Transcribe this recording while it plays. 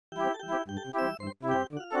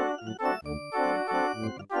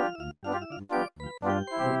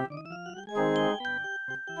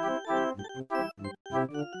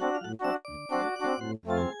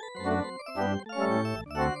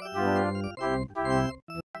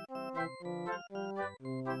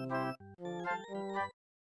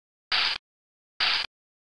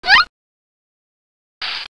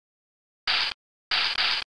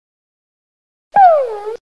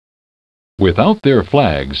Without their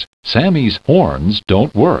flags, Sammy's horns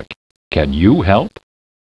don't work. Can you help?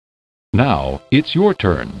 Now it's your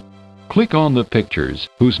turn. Click on the pictures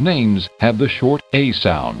whose names have the short A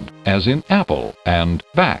sound, as in apple and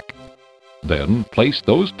back. Then place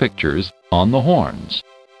those pictures on the horns.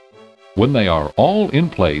 When they are all in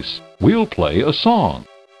place, we'll play a song.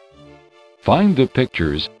 Find the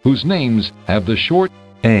pictures whose names have the short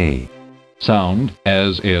A sound,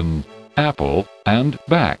 as in apple and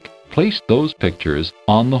back. Place those pictures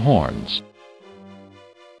on the horns.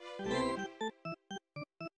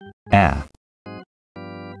 A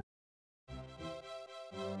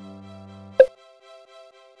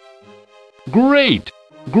Great!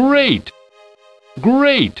 Great!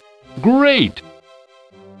 Great! Great!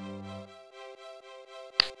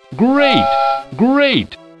 Great!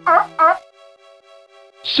 Great!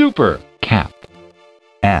 Super! Cap.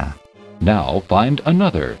 A Now find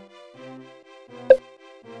another.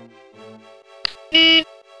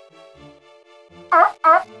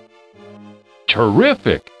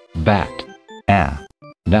 Terrific! Bat. A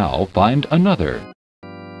Now find another.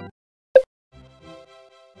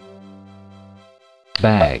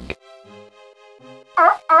 Bag.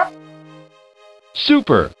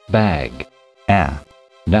 Super! Bag. A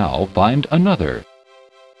Now find another.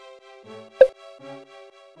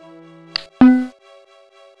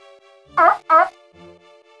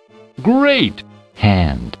 Great!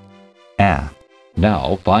 Hand. A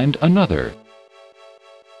Now find another.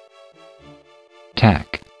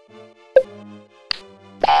 Tack.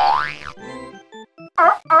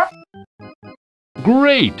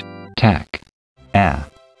 Great! Tack. A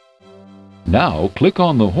Now click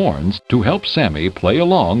on the horns to help Sammy play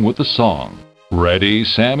along with the song. Ready,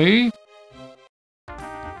 Sammy?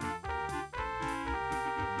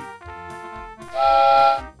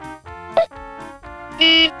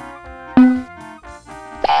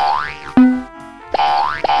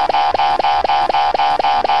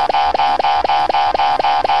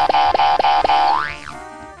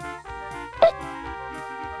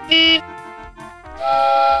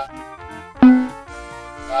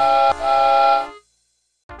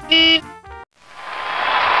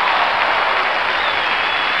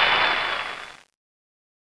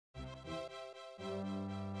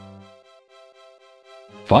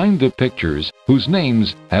 Find the pictures whose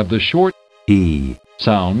names have the short E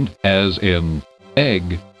sound, as in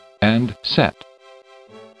egg and set.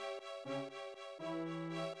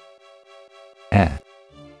 A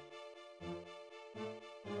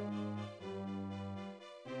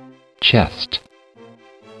Chest.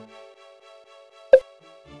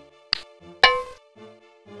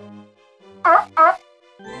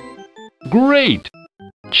 Great!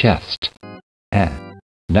 Chest. A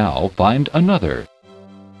Now find another.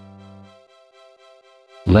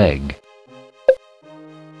 Leg.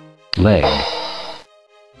 Leg.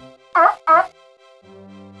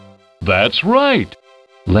 That's right!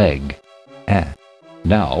 Leg. A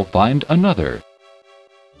Now find another.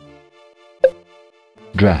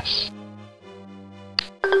 Dress.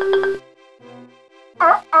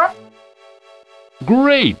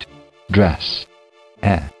 Great! Dress.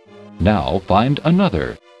 A Now find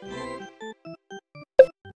another.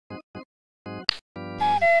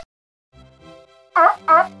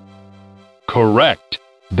 Correct!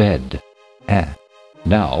 Bed. A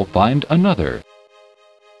Now find another.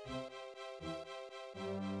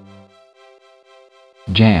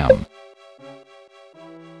 Jam.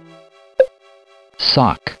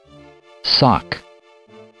 Sock. Sock.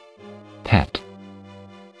 Pet.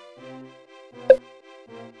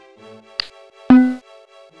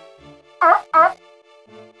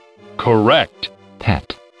 Correct!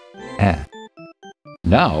 Pet. A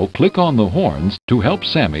Now click on the horns to help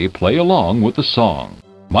Sammy play along with the song.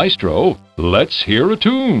 Maestro, let's hear a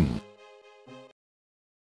tune.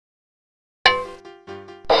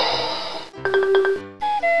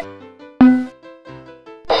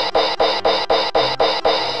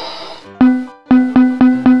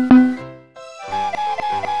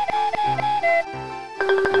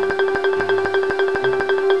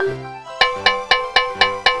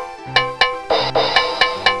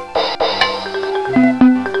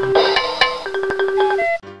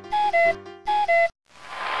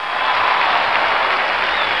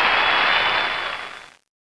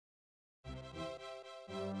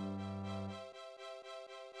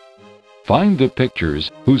 Find the pictures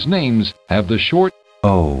whose names have the short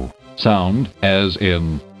O sound, as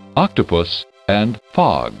in octopus and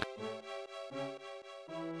fog.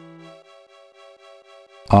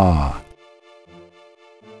 A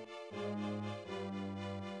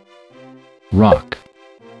Rock.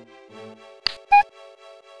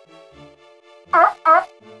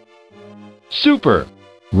 Super!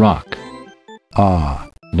 Rock. Ah.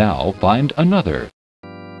 Now find another.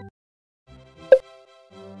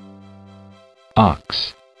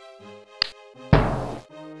 Ox.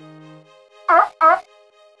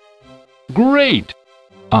 Great!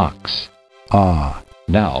 Ox. Ah.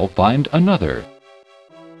 Now find another.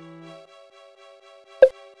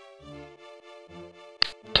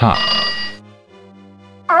 Top.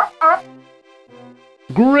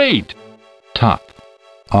 Great! Top.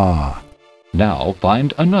 Ah. Now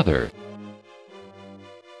find another.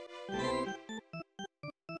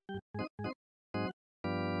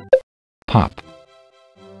 Pop.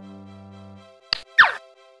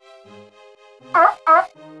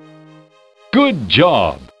 Good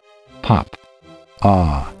job! Pop.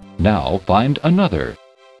 Ah. Now find another.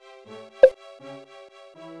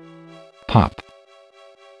 Pop.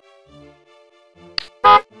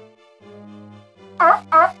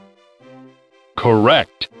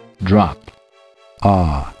 Correct! Drop.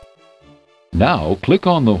 Ah. Now click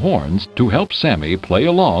on the horns to help Sammy play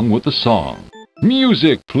along with the song.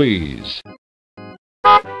 Music, please!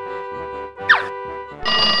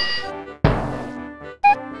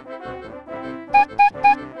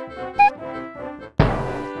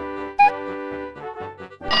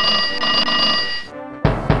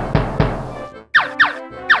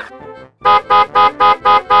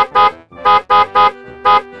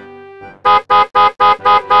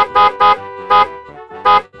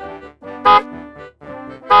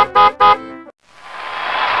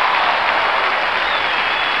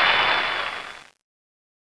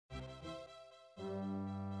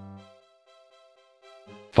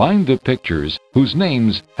 Find the pictures whose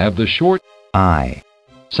names have the short I.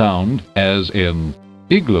 sound, as in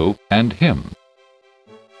igloo and hymn.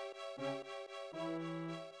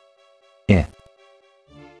 I.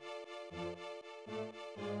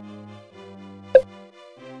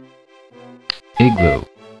 Igloo.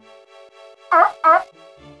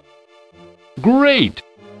 Great!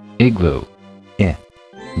 Igloo. I.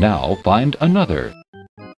 Now find another.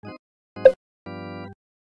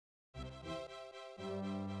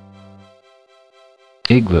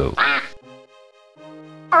 Igloo.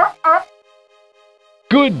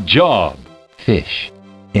 Good job! Fish.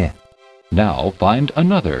 I. Now find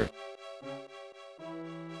another.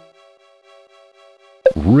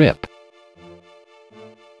 Rip.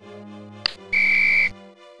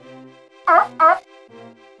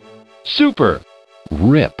 Super!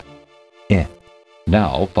 Rip. I.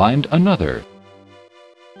 Now find another.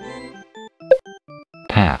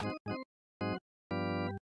 Path.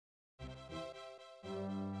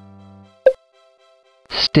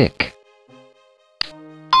 Stick.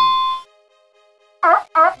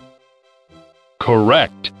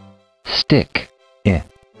 Correct. Stick. I.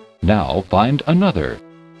 Now find another.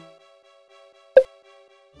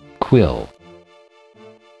 Quill.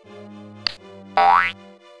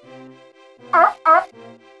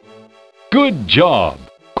 Good job!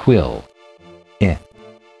 Quill. I.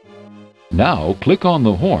 Now click on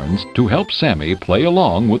the horns to help Sammy play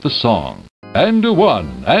along with the song. And a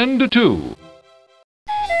 1, and a 2.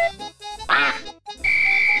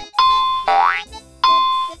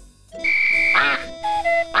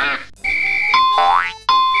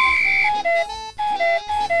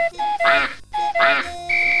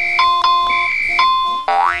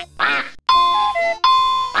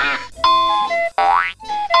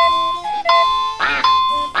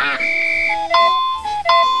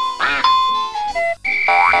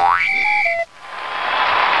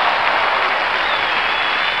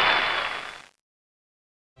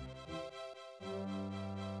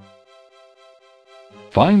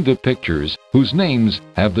 Find the pictures whose names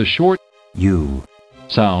have the short U.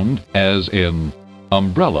 sound, as in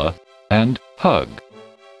umbrella and hug.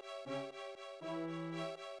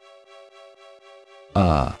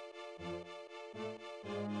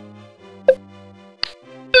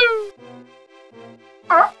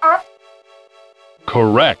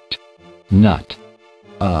 Correct. Nut.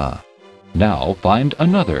 Now find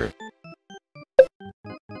another.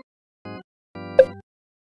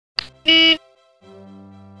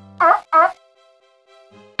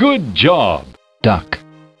 Good job. Duck.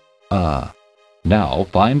 Now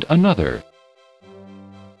find another.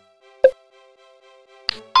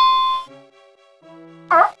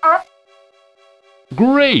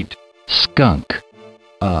 Great. Skunk.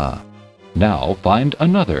 Now find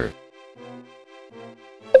another.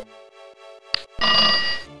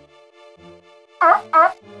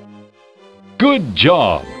 Good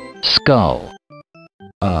job. Skull.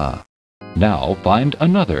 Now find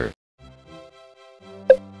another.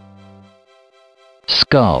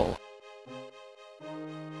 Skull.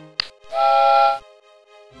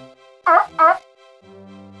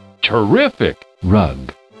 Terrific!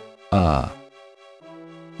 rug,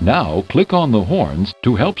 Now click on the horns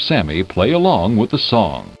to help Sammy play along with the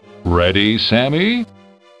song. Ready, Sammy?